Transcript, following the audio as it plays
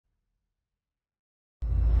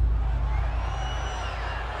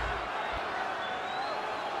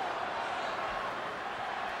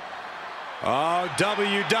Now,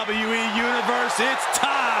 WWE Universe, it's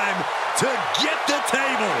time to get the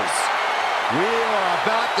tables. We are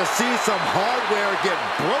about to see some hardware get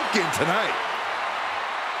broken tonight.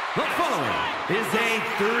 The following is a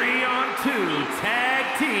 3-on-2 tag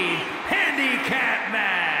team handicap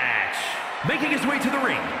match. Making his way to the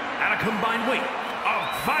ring at a combined weight of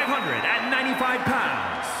 595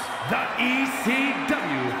 pounds, the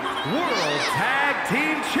ECW World Tag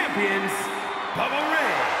Team Champions, Bubba Ray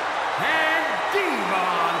and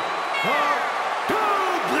Devon, the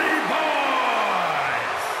Dudley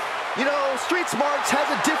Boys. You know, Street Smarts has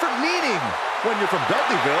a different meaning when you're from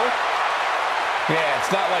Dudleyville. Yeah, it's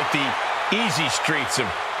not like the easy streets of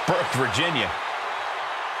Burke, Virginia.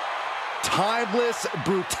 Timeless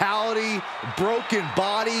brutality, broken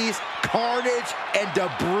bodies, carnage, and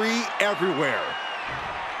debris everywhere.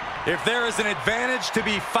 If there is an advantage to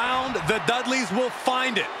be found, the Dudleys will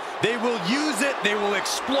find it. They will use it, they will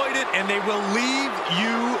exploit it, and they will leave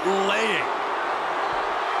you laying.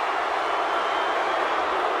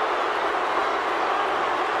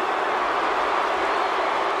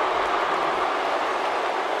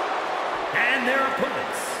 And their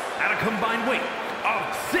opponents, at a combined weight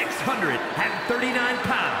of 639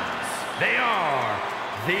 pounds, they are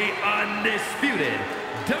the undisputed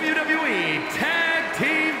WWE Tag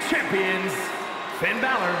Team Champions, Finn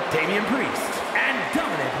Balor, Damian Priest, and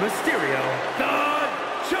Dominic Mysterio, the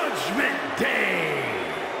Judgmentday.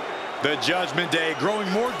 The Judgmentday growing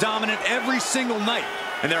more dominant every single night,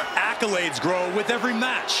 and their accolades grow with every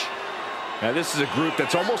match. Now, this is a group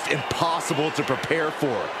that's almost impossible to prepare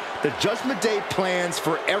for. The Judgmentday plans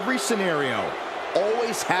for every scenario,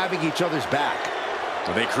 always having each other's back.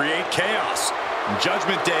 So they create chaos.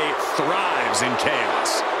 Judgmentday thrives in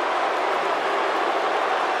chaos.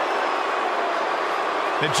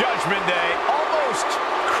 The Judgmentday almost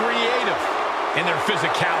creative in their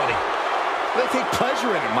physicality. They take pleasure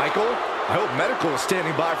in it, Michael. I hope Medical is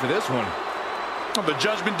standing by for this one. The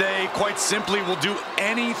Judgmentday, quite simply, will do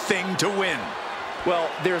anything to win. Well,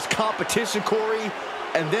 there's competition, Corey,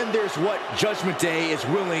 and then there's what Judgmentday is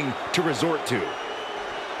willing to resort to.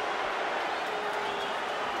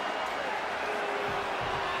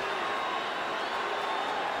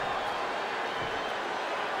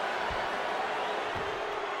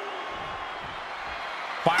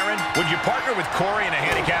 Byron, would you partner with Corey in a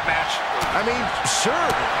handicap match? I mean, sure.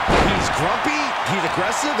 He's grumpy, he's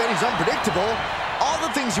aggressive, and he's unpredictable. All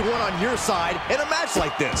the things you want on your side in a match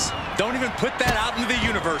like this. Don't even put that out into the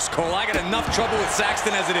universe, Cole. I got enough trouble with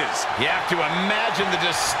Saxton as it is. You have to imagine the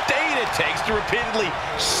disdain it takes to repeatedly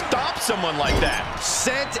stop someone like that.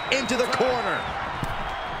 Sent into the corner.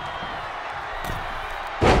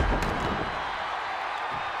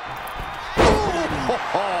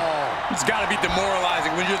 It's got to be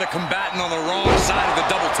demoralizing when you're the combatant on the wrong side of the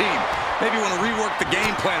double team. Maybe you want to rework the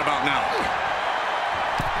game plan about now.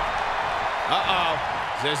 Uh-oh.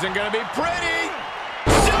 This isn't going to be pretty.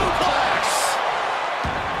 Suplex!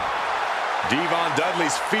 Devon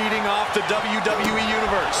Dudley's feeding off the WWE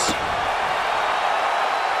Universe.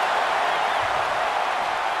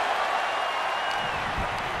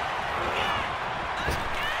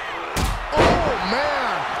 Oh,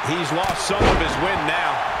 man! He's lost some of his wind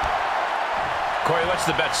now. Corey, what's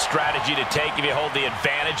the best strategy to take if you hold the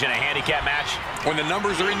advantage in a handicap match? When the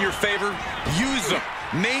numbers are in your favor, use them.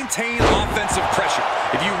 Maintain offensive pressure.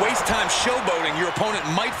 If you waste time showboating, your opponent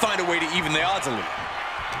might find a way to even the odds a little.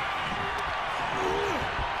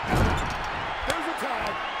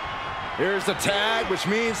 Here's the tag, which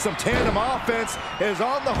means some tandem offense is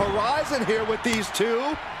on the horizon here with these two.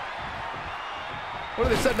 What are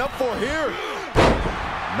they setting up for here?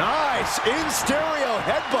 Nice in stereo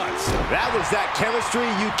headbutts. That was that chemistry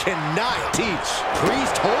you cannot teach.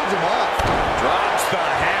 Priest holds him off. Drops the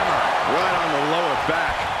hammer right on the lower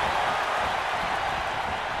back.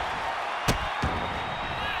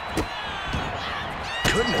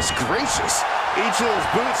 Goodness gracious. Each of those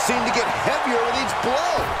boots seem to get heavier with each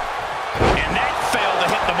blow. And that failed to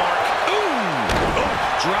hit the mark. Ooh,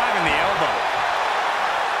 driving the elbow.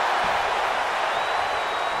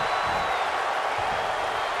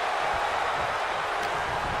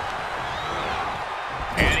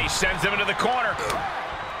 And he sends him into the corner.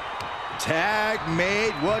 Tag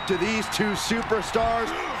made. What do these two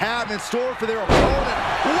superstars have in store for their opponent?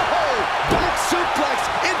 Whoa! Big suplex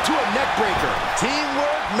into a neck breaker.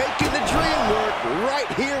 Teamwork making the dream work right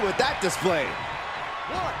here with that display.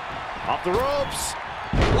 Off the ropes.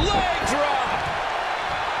 Leg drop.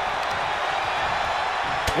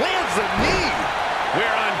 Lands a knee.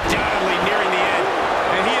 We're undoubtedly nearing the end.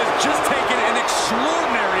 And he has just taken an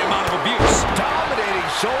extraordinary amount of abuse. Dominating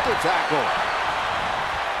shoulder tackle.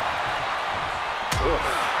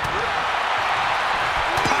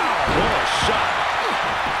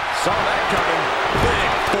 Saw that coming. Big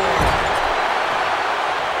forearm.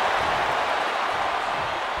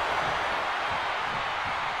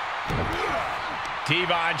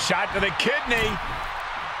 Devon shot to the kidney.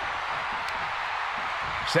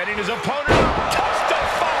 Setting his opponent up.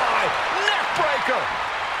 Testify! Neckbreaker!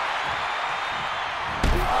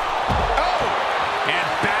 Oh! And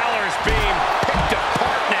Balor's being picked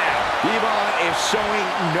apart now. Devon is showing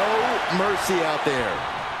no mercy out there.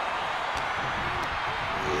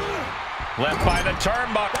 Left by the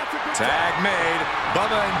turnbuckle. Tag made.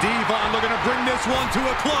 Bubba and Devon looking to bring this one to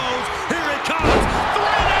a close. Here it comes. 3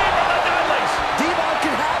 from the Dudleys. Devon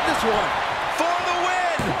can have this one. For the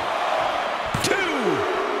win. 2.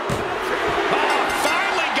 Oh,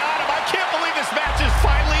 finally got him. I can't believe this match is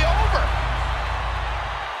finally over.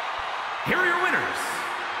 Here are your winners,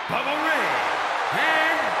 Bubba Ray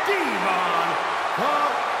and Devon, the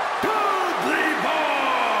Dudley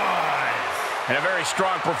Boys. And a very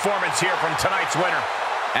strong performance here from tonight's winner.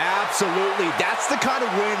 Absolutely. That's the kind of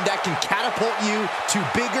win that can catapult you to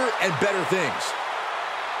bigger and better things.